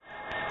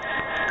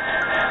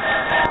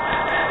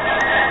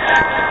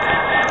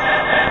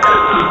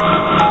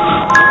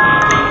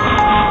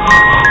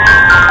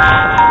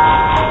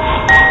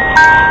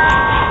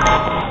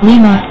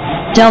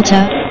Lima,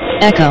 Delta,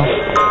 Echo.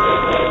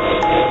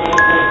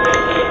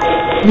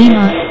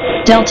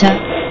 Lima, Delta,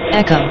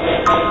 Echo.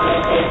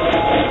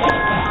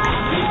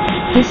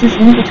 This is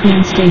In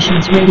Between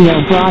Stations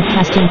Radio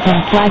broadcasting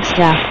from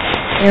Flagstaff,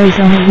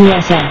 Arizona,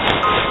 USA.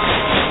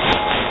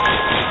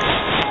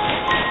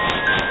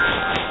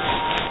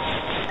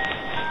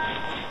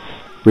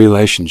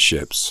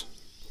 Relationships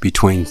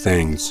between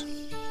things,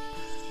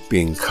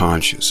 being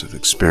conscious of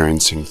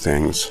experiencing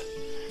things,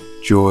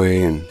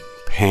 joy and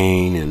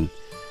pain and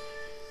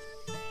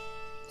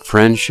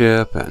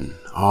friendship and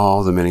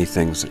all the many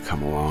things that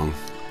come along,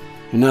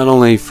 and not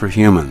only for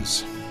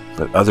humans,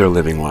 but other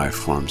living life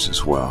forms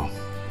as well.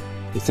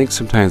 I think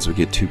sometimes we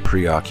get too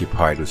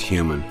preoccupied with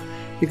human.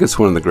 I think it's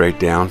one of the great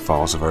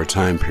downfalls of our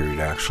time period,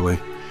 actually,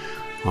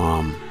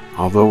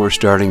 although we're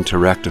starting to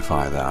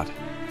rectify that.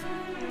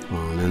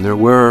 And there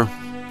were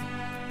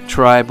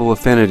tribal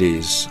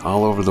affinities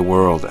all over the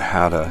world that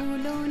had a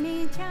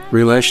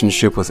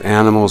relationship with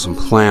animals and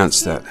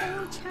plants that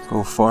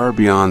go far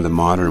beyond the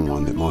modern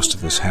one that most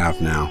of us have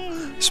now,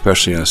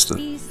 especially us that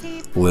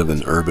live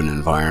in urban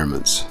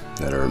environments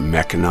that are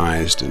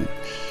mechanized and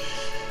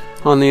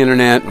on the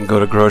internet and go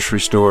to grocery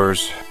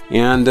stores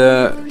and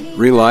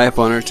rely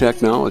upon our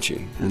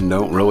technology and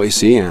don't really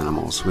see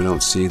animals. We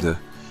don't see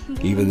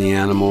even the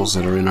animals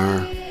that are in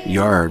our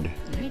yard,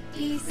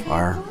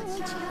 our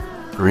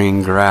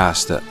green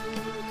grass, the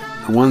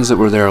ones that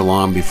were there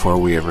long before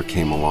we ever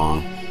came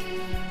along.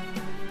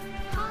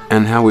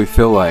 And how we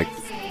feel like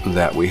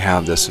that we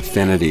have this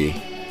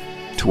affinity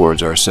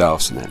towards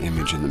ourselves and that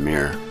image in the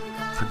mirror,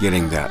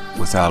 forgetting that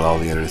without all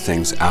the other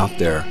things out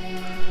there,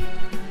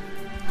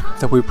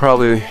 that we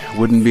probably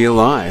wouldn't be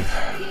alive,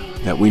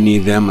 that we need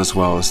them as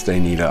well as they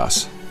need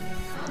us.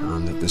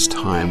 And at this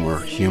time where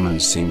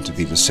humans seem to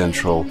be the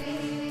central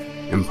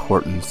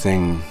important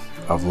thing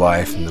of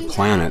life and the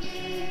planet,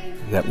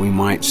 that we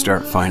might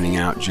start finding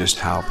out just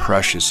how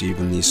precious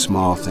even these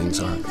small things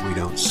are that we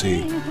don't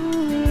see.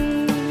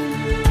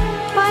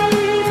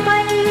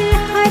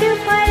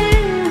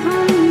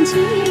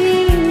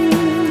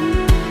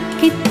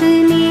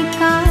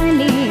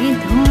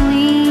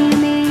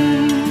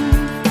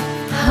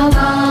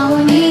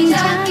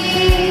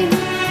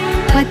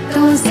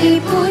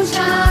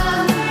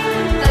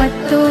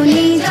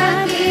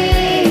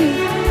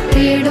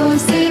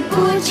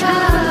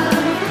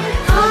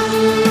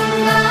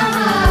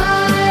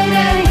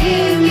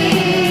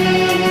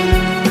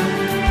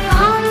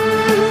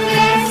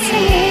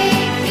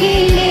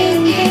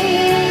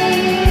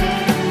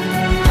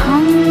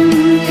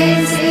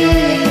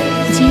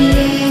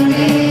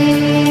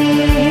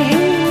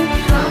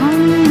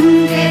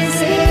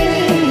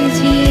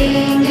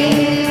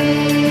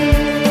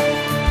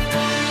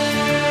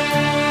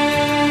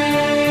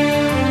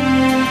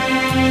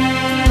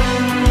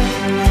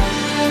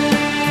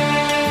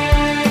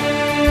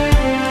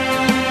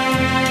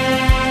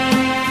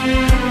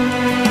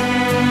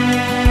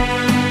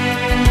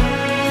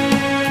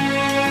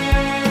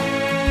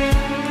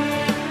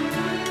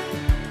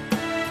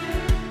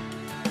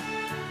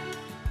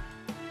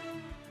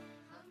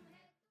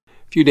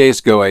 A few days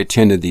ago, I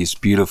attended these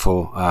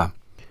beautiful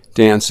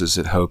dances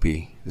at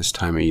Hopi this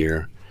time of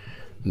year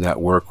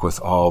that work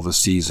with all the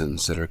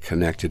seasons, that are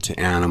connected to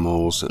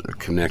animals, and are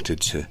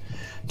connected to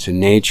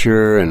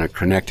nature, and are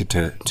connected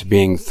to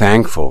being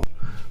thankful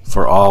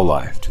for all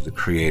life, to the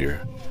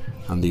Creator.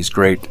 And these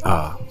great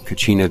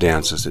kachina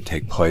dances that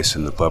take place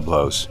in the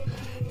pueblos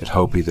at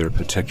Hopi, they're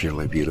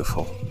particularly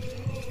beautiful.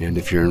 And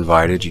if you're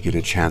invited, you get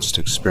a chance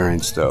to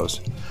experience those.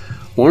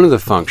 One of the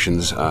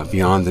functions,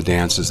 beyond the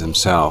dances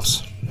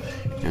themselves,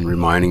 and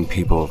reminding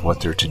people of what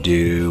they're to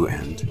do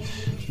and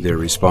their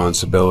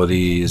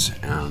responsibilities,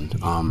 and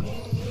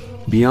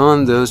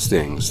beyond those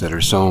things that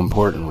are so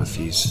important with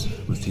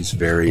these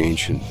very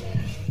ancient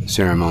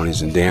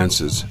ceremonies and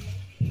dances,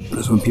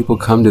 is when people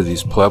come to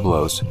these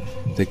pueblos,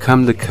 they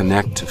come to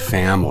connect to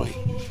family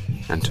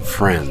and to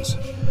friends.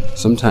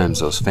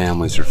 Sometimes those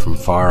families are from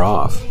far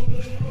off,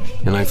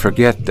 and I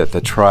forget that the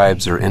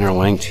tribes are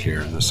interlinked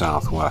here in the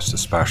Southwest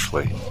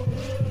especially,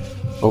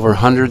 over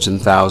hundreds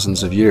and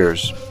thousands of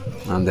years.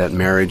 And that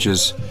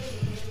marriages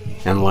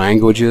and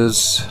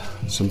languages,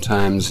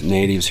 sometimes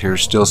natives here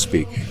still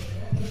speak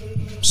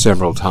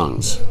several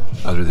tongues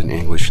other than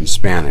English and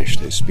Spanish.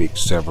 They speak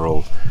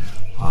several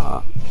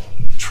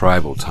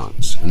tribal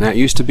tongues. And that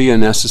used to be a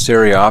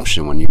necessary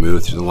option when you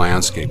moved through the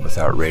landscape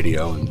without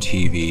radio and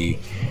TV,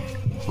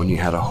 when you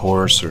had a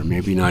horse, or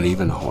maybe not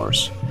even a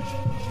horse.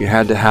 You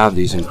had to have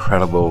these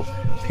incredible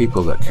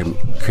people that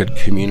could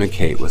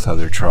communicate with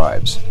other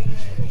tribes.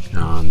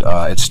 And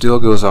it still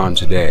goes on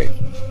today.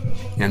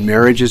 And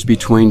marriages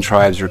between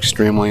tribes are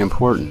extremely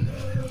important.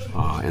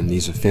 And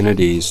these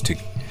affinities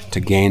to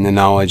gain the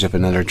knowledge of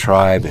another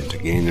tribe and to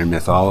gain their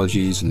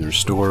mythologies and their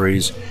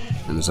stories.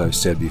 And as I've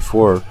said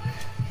before,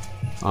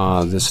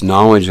 this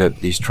knowledge that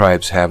these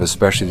tribes have,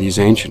 especially these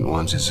ancient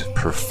ones, is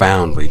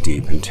profoundly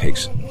deep and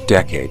takes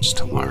decades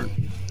to learn.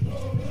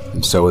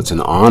 And so it's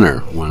an honor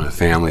when a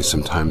family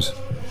sometimes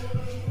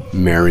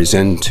marries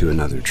into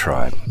another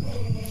tribe.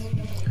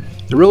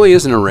 There really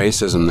isn't a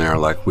racism there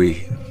like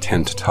we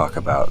tend to talk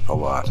about a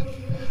lot.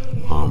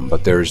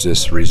 But there's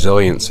this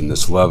resilience and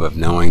this love of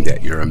knowing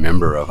that you're a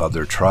member of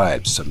other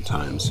tribes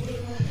sometimes.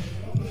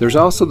 There's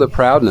also the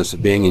proudness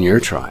of being in your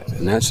tribe,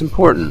 and that's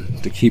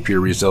important to keep your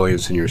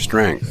resilience and your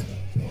strength.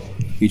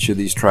 Each of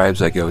these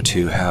tribes I go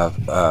to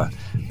have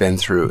been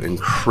through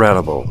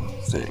incredible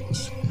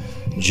things.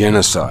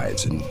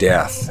 Genocides and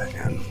death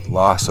and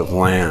loss of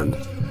land.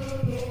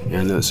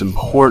 And it's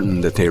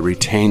important that they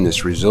retain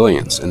this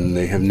resilience. And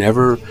they have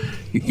never,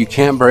 you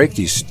can't break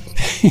these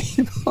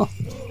people.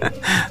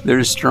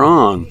 They're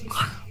strong.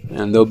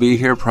 And they'll be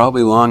here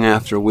probably long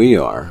after we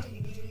are.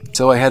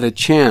 So I had a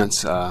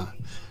chance at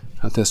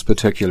this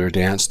particular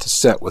dance to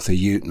sit with a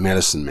Ute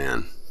medicine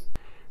man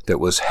that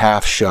was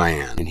half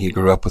Cheyenne. And he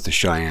grew up with the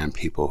Cheyenne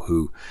people,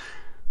 who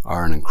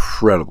are an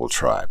incredible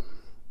tribe.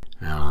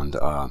 And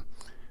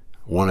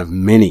one of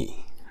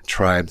many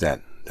tribe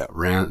that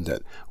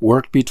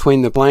worked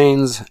between the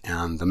plains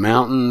and the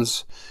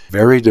mountains.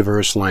 Very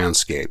diverse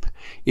landscape,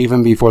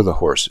 even before the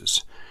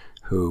horses,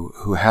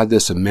 who had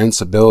this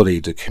immense ability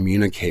to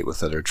communicate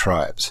with other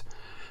tribes.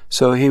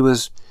 So he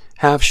was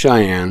half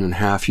Cheyenne and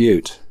half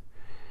Ute.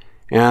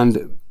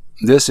 And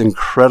this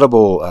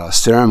incredible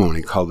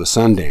ceremony called the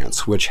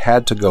Sundance, which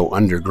had to go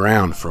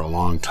underground for a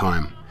long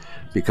time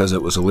because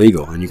it was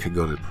illegal and you could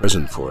go to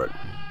prison for it.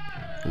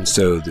 And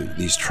so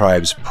these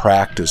tribes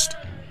practiced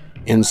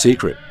in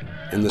secret.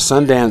 And the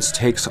Sundance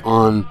takes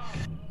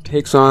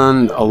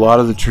on a lot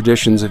of the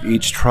traditions of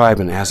each tribe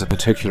and has a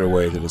particular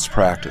way that it's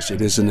practiced. It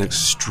is an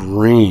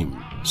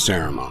extreme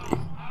ceremony.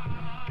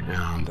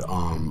 And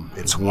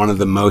it's one of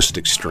the most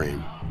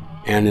extreme.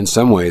 And in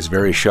some ways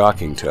very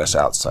shocking to us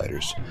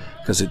outsiders,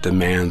 because it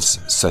demands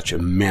such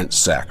immense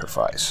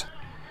sacrifice.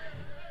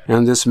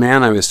 And this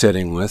man I was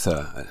sitting with,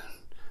 a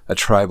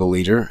tribal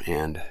leader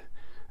and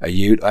a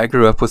Ute. I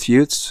grew up with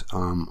Utes,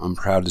 I'm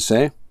proud to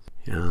say.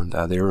 And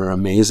they were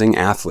amazing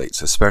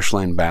athletes,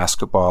 especially in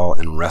basketball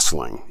and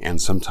wrestling,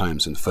 and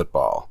sometimes in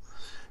football.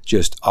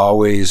 Just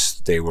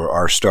always, they were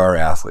our star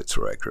athletes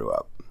where I grew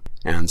up.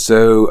 And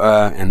so,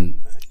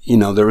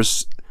 there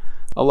was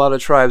a lot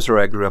of tribes where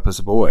I grew up as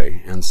a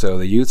boy. And so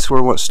the Utes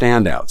were what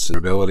standouts in their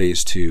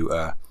abilities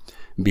to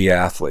be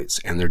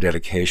athletes and their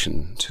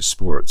dedication to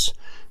sports.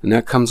 And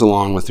that comes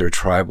along with their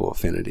tribal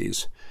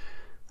affinities.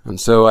 And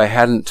so I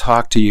hadn't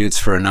talked to Utes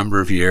for a number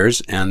of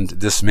years, and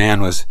this man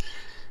was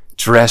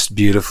dressed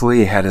beautifully.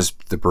 He had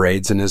the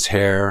braids in his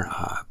hair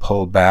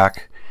pulled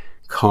back,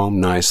 combed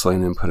nicely,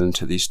 and then put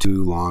into these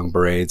two long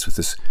braids with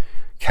his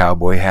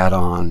cowboy hat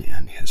on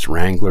and his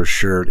Wrangler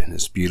shirt and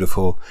his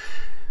beautiful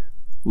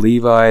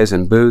Levi's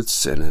and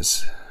boots and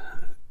his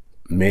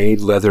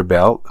made leather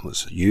belt. It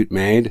was Ute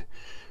made.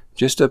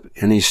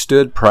 And he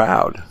stood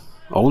proud,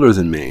 older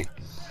than me.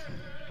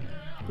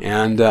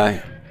 And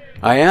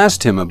I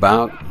asked him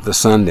about the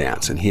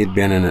Sundance, and he had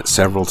been in it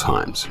several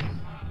times.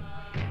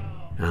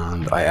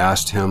 And I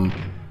asked him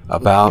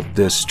about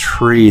this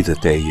tree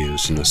that they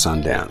use in the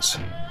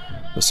Sundance.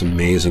 This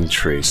amazing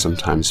tree,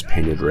 sometimes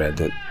painted red,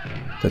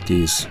 that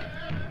these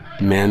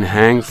men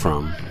hang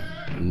from.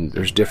 And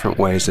there's different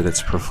ways that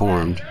it's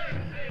performed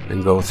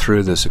and go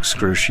through this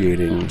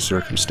excruciating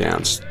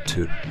circumstance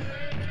to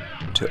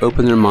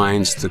open their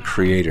minds to the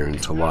Creator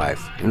and to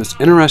life. And it's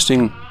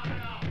interesting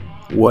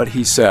what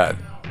he said,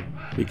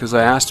 because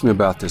I asked him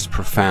about this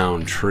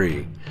profound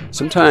tree,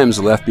 sometimes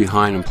left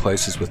behind in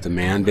places with the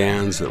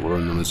Mandans that were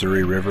in the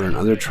Missouri River and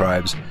other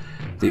tribes.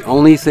 The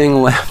only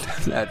thing left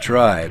of that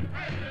tribe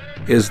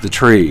is the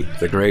tree,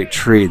 the great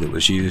tree that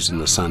was used in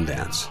the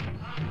Sundance.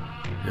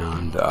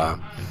 And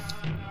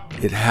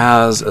it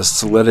has a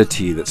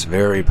solidity that's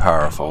very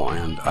powerful,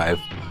 and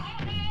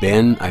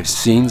I've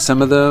seen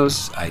some of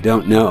those. I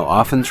don't know.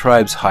 Often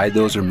tribes hide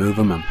those or move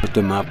them and put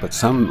them up, but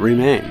some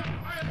remain.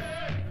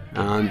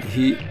 And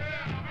he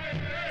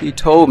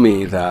told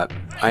me that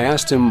I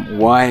asked him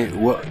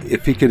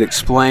if he could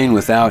explain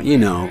without,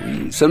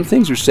 some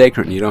things are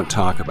sacred and you don't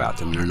talk about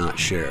them. They're not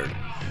shared.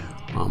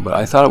 But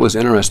I thought it was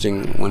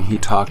interesting when he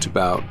talked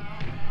about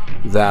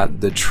that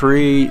the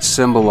tree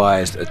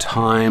symbolized a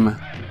time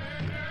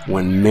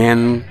when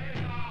men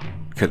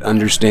could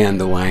understand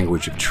the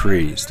language of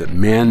trees, that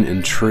men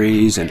and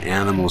trees and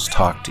animals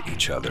talked to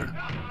each other,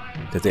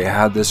 that they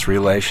had this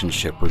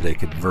relationship where they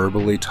could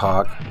verbally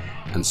talk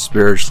and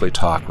spiritually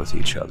talk with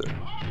each other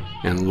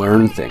and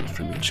learn things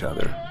from each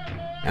other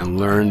and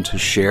learn to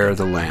share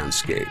the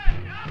landscape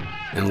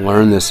and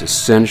learn this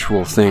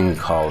essential thing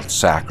called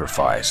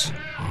sacrifice.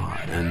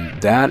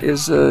 And that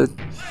is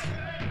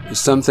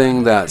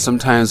something that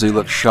sometimes we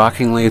look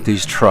shockingly at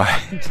these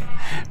tribes.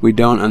 We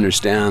don't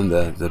understand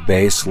the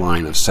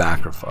baseline of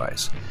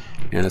sacrifice,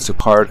 and it's a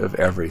part of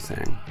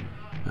everything.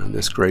 And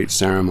this great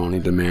ceremony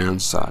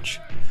demands such.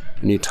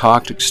 And he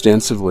talked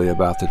extensively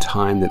about the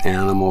time that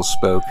animals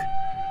spoke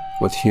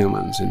with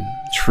humans and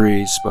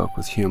trees spoke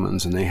with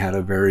humans, and they had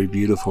a very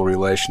beautiful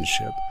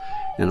relationship.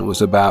 And it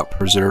was about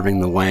preserving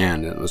the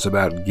land, and it was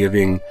about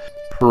giving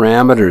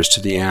parameters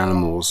to the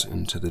animals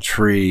and to the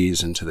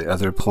trees and to the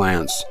other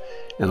plants,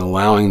 and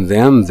allowing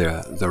them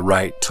the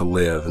right to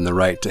live and the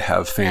right to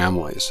have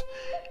families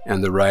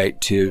and the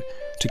right to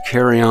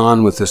carry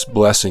on with this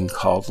blessing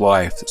called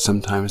life that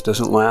sometimes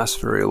doesn't last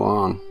very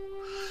long.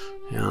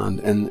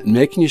 And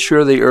making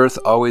sure the earth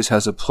always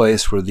has a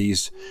place where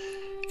these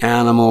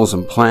animals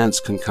and plants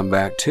can come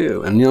back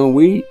to. And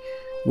we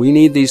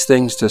need these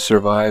things to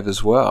survive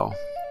as well.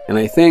 And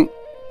I think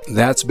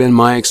that's been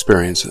my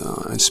experience.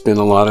 I spent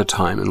a lot of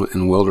time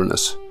in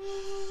wilderness,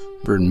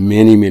 for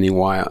many, many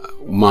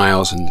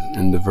miles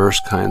in diverse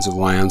kinds of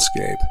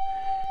landscape.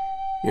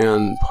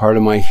 And part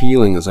of my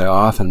healing, as I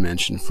often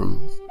mention,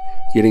 from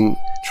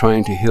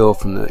trying to heal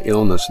from the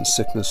illness and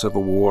sickness of a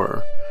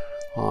war,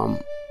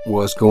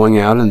 was going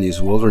out in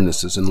these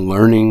wildernesses and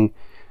learning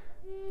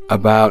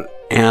about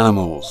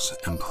animals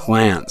and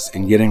plants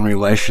and getting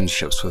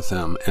relationships with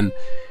them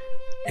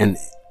and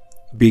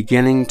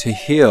beginning to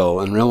heal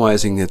and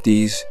realizing that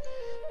these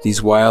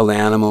wild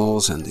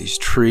animals and these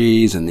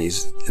trees and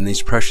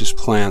these precious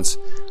plants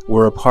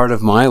were a part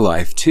of my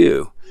life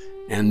too,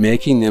 and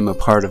making them a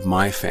part of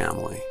my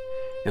family.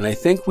 And I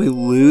think we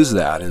lose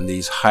that in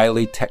these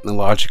highly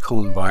technological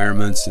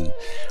environments and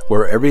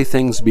where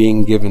everything's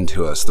being given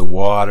to us, the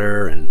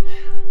water and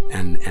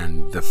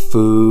the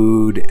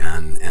food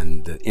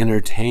and the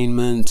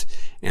entertainment.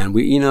 And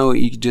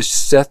you just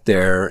sit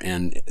there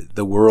and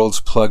the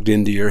world's plugged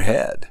into your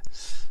head.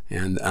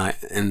 And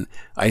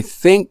I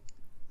think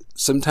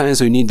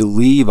sometimes we need to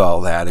leave all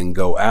that and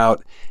go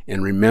out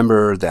and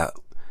remember that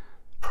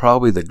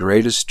probably the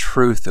greatest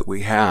truth that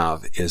we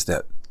have is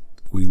that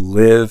we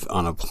live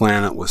on a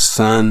planet with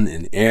sun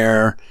and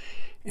air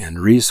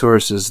and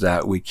resources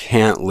that we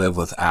can't live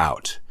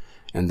without,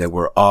 and that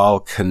we're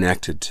all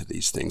connected to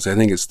these things. I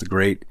think it's the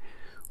great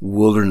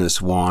wilderness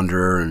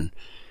wanderer and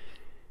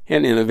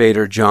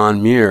innovator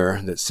John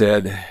Muir that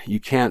said,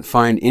 you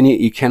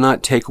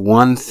cannot take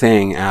one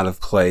thing out of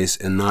place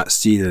and not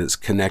see that it's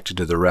connected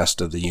to the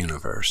rest of the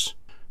universe.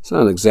 It's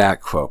not an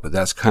exact quote, but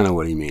that's kind of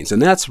what he means.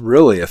 And that's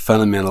really a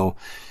fundamental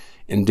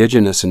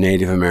indigenous and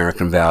Native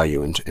American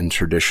value in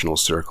traditional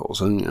circles.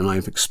 And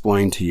I've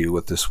explained to you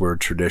what this word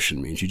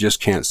tradition means. You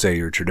just can't say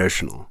you're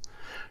traditional.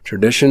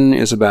 Tradition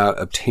is about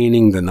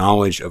obtaining the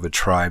knowledge of a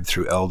tribe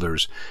through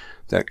elders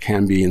that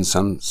can be, in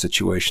some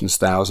situations,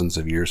 thousands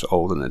of years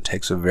old, and it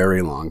takes a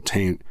very long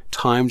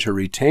time to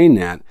retain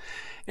that,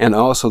 and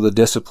also the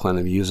discipline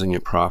of using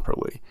it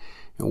properly.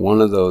 And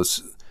one of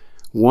those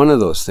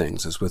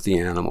things is with the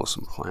animals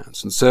and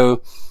plants. And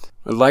so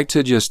I'd like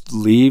to just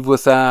leave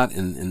with that.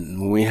 And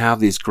when we have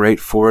these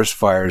great forest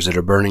fires that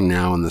are burning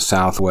now in the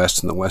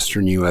southwest and the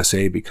western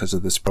USA because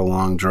of this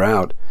prolonged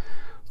drought,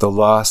 the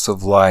loss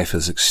of life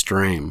is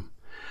extreme,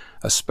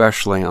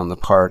 especially on the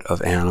part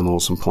of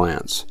animals and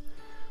plants.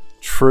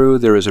 True,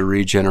 there is a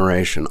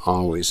regeneration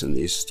always in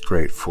these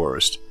great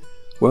forests.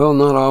 Well,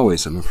 not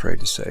always, I'm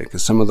afraid to say,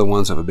 because some of the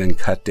ones that have been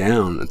cut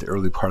down at the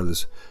early part of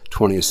this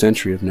 20th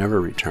century have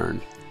never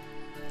returned.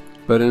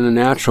 But in a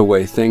natural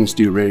way, things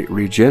do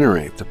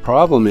regenerate. The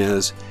problem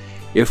is,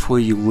 if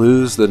we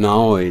lose the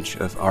knowledge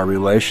of our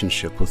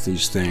relationship with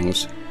these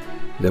things,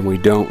 then we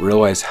don't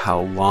realize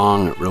how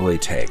long it really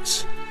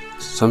takes.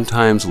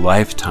 Sometimes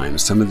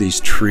lifetimes. Some of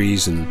these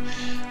trees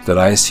that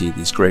I see,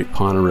 these great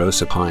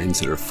ponderosa pines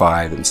that are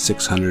 500 and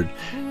 600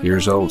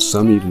 years old,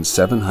 some even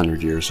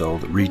 700 years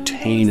old,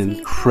 retain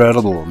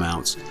incredible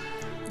amounts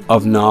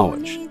of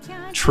knowledge.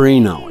 Tree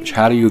knowledge,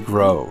 how do you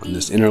grow, and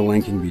this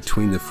interlinking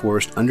between the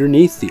forest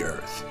underneath the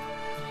earth,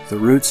 the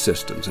root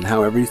systems, and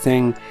how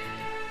everything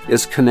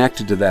is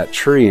connected to that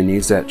tree and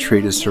needs that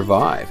tree to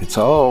survive. It's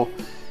all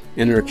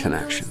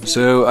interconnection.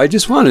 So I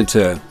just wanted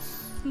to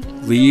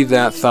leave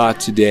that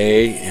thought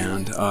today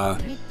and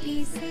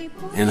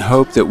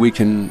hope that we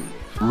can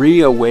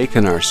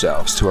reawaken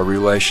ourselves to our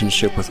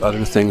relationship with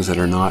other things that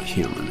are not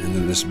human, and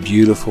in this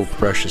beautiful,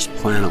 precious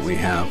planet we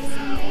have,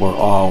 we're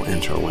all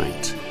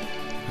interlinked.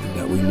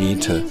 That we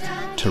need to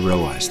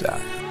realize that.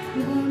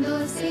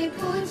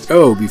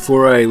 Oh,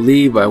 before I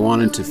leave, I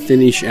wanted to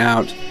finish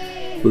out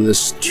with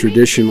this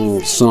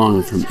traditional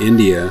song from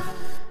India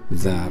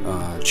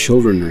that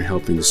children are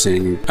helping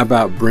sing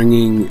about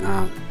bringing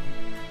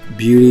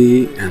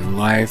beauty and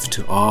life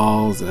to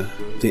all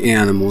the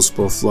animals,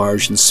 both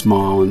large and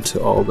small, and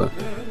to all the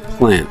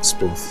plants,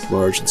 both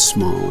large and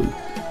small, and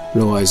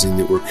realizing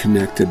that we're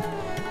connected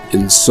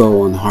in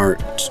soul and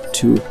heart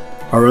to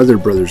our other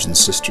brothers and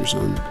sisters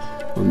on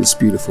this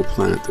beautiful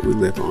planet that we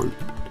live on,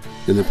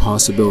 and the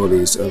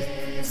possibilities of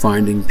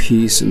finding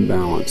peace and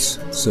balance.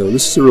 So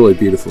this is a really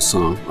beautiful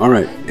song. All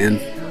right,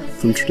 and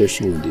from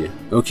traditional India.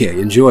 Okay,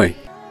 enjoy.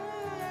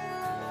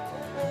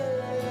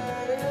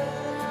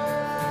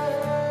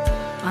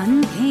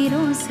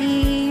 अंधेरों से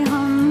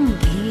हम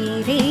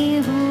घिरे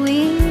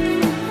हुए,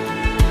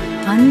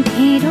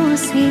 अंधेरों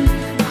से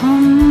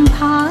हम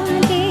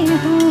भागे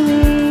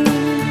हुए,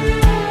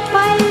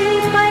 पल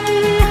पल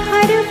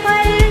हर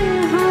पल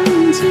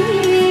हम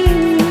जिए,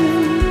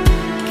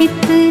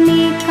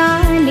 कितने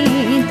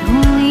काले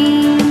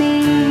धुएं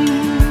में,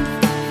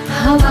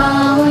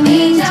 हवाओं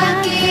ने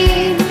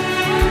जाके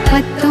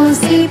पत्तों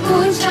से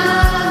पूछा,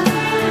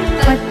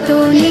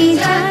 पत्तों ने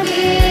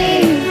जाके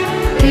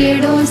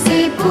पेड़ों से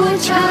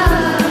पूछा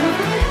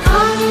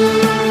हम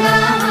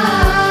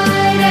कहाँ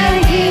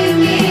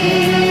रहेंगे,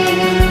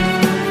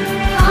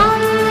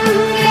 हम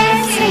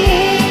कैसे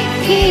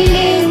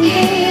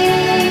खिलेंगे,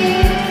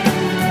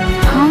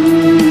 हम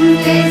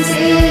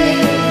कैसे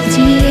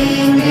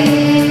जिएंगे,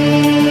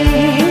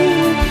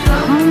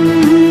 हम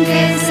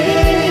कैसे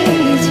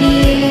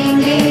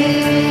जिएंगे।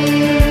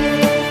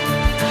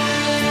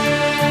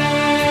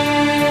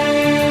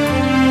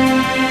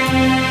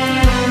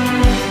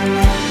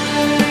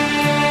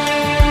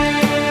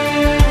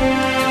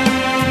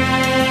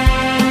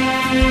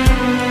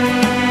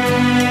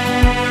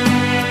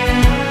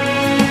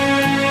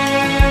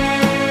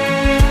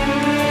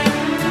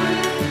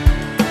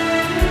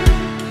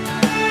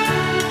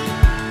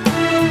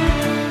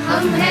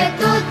 हम है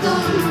तो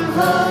तुम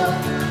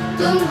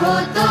हो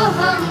तो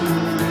हम,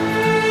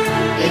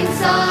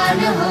 इंसान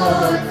हो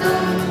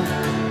तुम,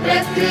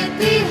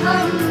 प्रकृति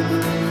हम।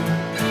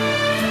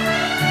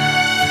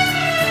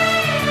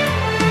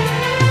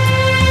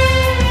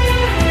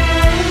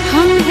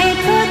 हम है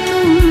तो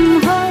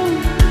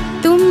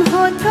तुम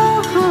हो तो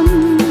हम,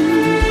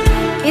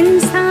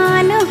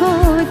 इंसान हो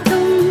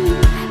तुम,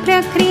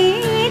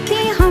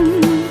 प्रकृति हम।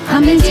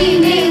 हमें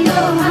जीने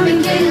दो, हमें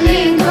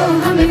खेलने दो,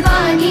 हमें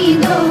पानी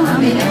दो,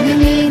 हमें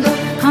रंगने दो,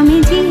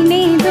 हमें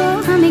जीने दो,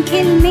 हमें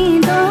खेलने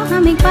दो,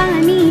 हमें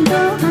पानी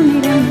दो,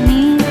 हमें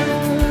रंगने दो।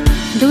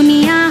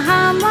 दुनिया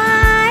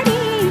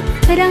हमारी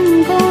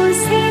रंगों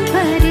से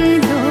भर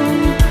दो,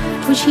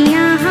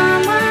 खुशियाँ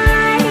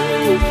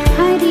हमारी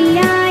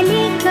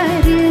हरियाली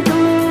कर दो।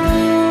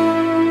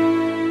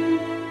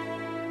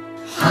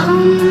 हम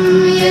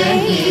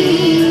यही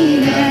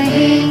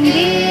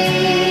रहेंगे,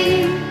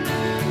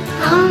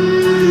 हम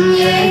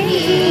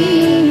यही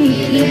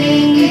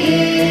रहेंगे,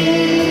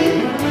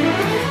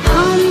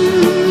 हम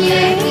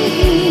यही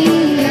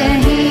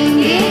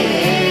रहेंगे,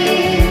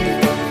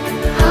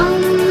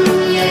 हम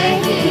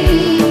यही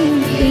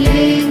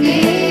रहेंगे,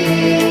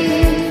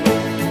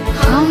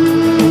 हम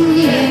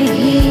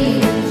यही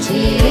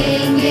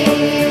जिएंगे,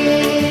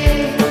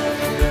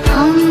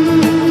 हम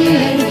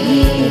यही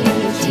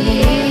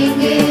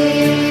जिएंगे,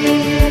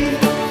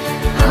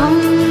 हम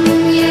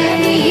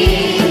यही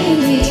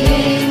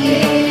जिएंगे।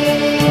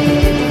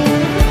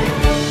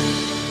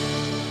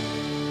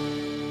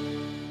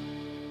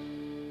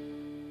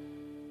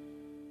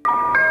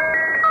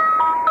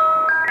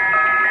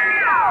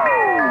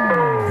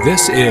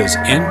 This is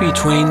In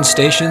Between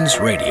Stations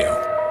Radio.